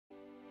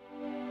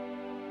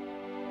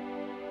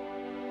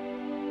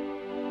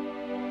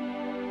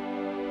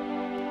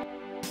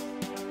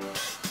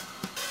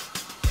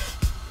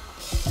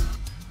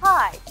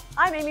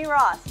I'm Amy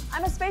Ross.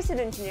 I'm a spacesuit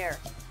engineer.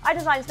 I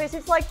design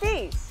spacesuits like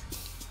these.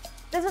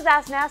 This is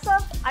Ask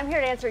NASA. I'm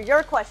here to answer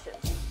your questions.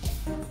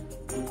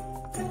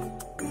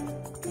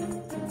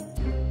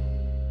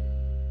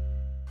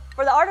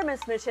 For the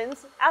Artemis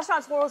missions,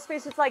 astronauts will wear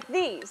spacesuits like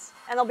these,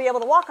 and they'll be able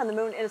to walk on the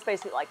moon in a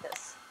spacesuit like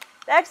this.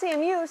 The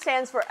XEMU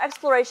stands for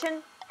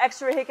Exploration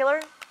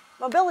Extravehicular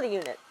Mobility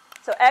Unit,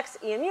 so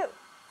XEMU.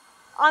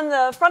 On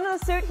the front of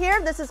the suit here,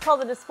 this is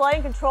called the Display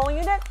and Control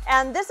Unit,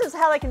 and this is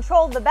how they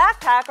control the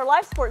backpack or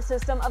life support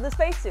system of the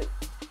spacesuit.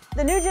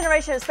 The new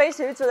generation of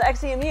spacesuits, or the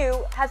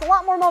XEMU, has a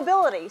lot more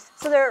mobility,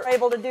 so they're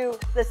able to do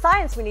the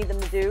science we need them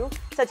to do,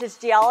 such as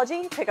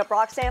geology, pick up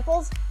rock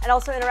samples, and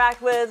also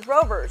interact with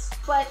rovers.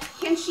 But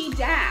can she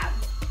dab?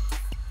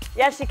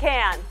 Yes, she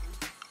can.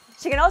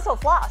 She can also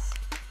floss.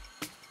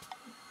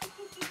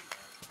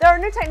 There are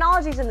new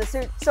technologies in the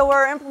suit, so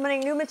we're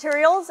implementing new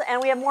materials,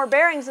 and we have more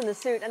bearings in the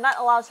suit, and that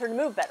allows her to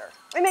move better.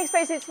 We make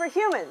spacesuits for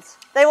humans.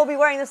 They will be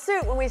wearing the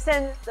suit when we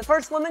send the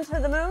first woman to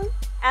the moon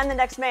and the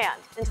next man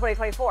in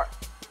 2024.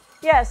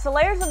 Yes, the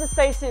layers of the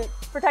spacesuit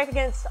protect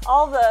against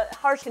all the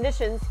harsh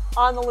conditions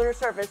on the lunar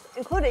surface,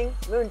 including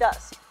moon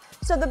dust.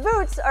 So the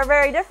boots are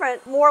very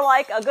different, more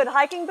like a good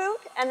hiking boot,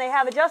 and they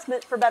have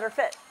adjustment for better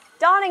fit.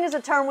 Donning is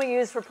a term we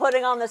use for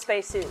putting on the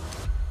spacesuit.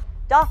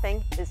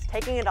 Doffing is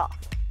taking it off.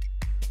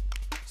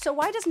 So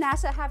why does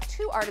NASA have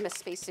two Artemis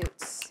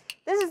spacesuits?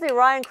 This is the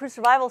Orion Crew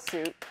Survival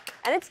Suit,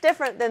 and it's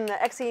different than the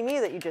XEMU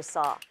that you just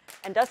saw.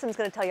 And Dustin's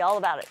going to tell you all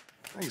about it.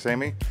 Thanks,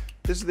 Amy.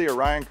 This is the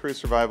Orion Crew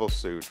Survival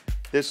Suit.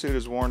 This suit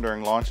is worn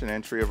during launch and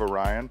entry of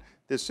Orion.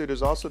 This suit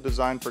is also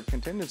designed for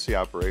contingency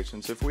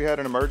operations. If we had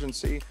an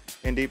emergency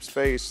in deep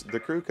space, the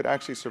crew could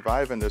actually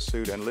survive in this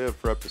suit and live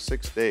for up to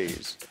 6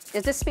 days.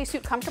 Is this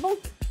spacesuit comfortable?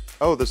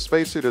 Oh, the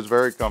spacesuit is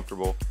very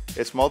comfortable.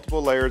 It's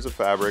multiple layers of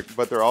fabric,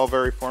 but they're all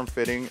very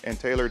form-fitting and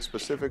tailored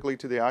specifically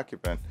to the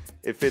occupant.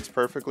 It fits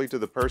perfectly to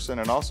the person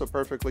and also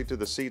perfectly to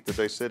the seat that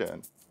they sit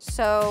in.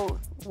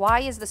 So why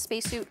is the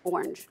spacesuit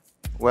orange?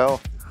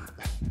 Well,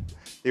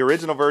 the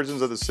original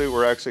versions of the suit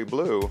were actually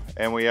blue,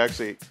 and we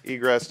actually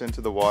egressed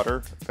into the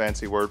water,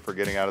 fancy word for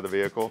getting out of the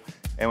vehicle,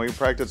 and we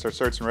practiced our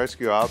search and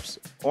rescue ops.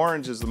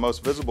 Orange is the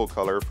most visible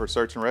color for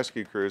search and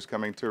rescue crews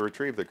coming to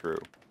retrieve the crew.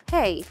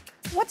 Hey,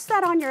 what's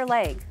that on your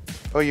leg?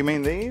 Oh, you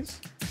mean these?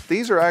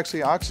 These are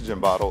actually oxygen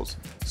bottles.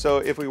 So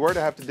if we were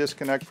to have to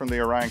disconnect from the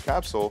Orion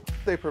capsule,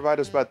 they provide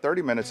us about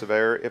 30 minutes of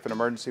air if an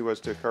emergency was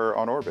to occur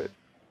on orbit.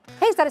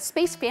 Hey, is that a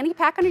space fanny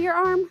pack under your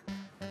arm?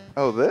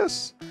 Oh,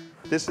 this?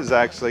 This is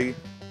actually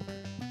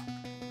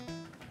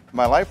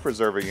my life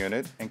preserver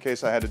unit. In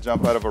case I had to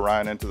jump out of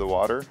Orion into the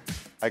water,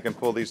 I can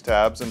pull these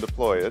tabs and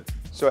deploy it.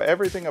 So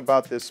everything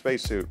about this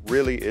spacesuit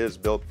really is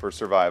built for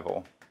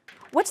survival.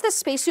 What's the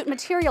spacesuit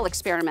material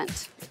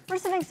experiment? We're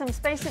sending some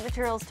spacesuit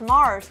materials to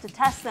Mars to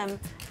test them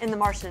in the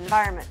Martian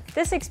environment.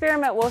 This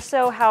experiment will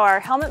show how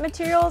our helmet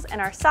materials and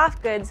our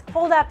soft goods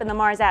hold up in the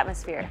Mars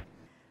atmosphere.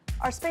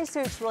 Our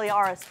spacesuits really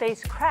are a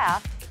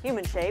spacecraft,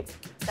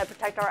 human-shaped, that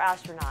protect our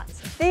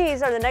astronauts.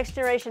 These are the next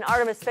generation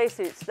Artemis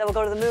spacesuits that will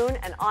go to the moon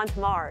and on to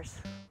Mars.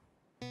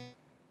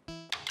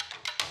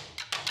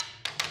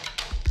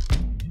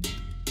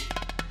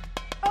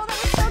 Oh, that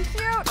was so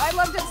cute! I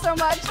loved it so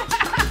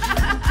much.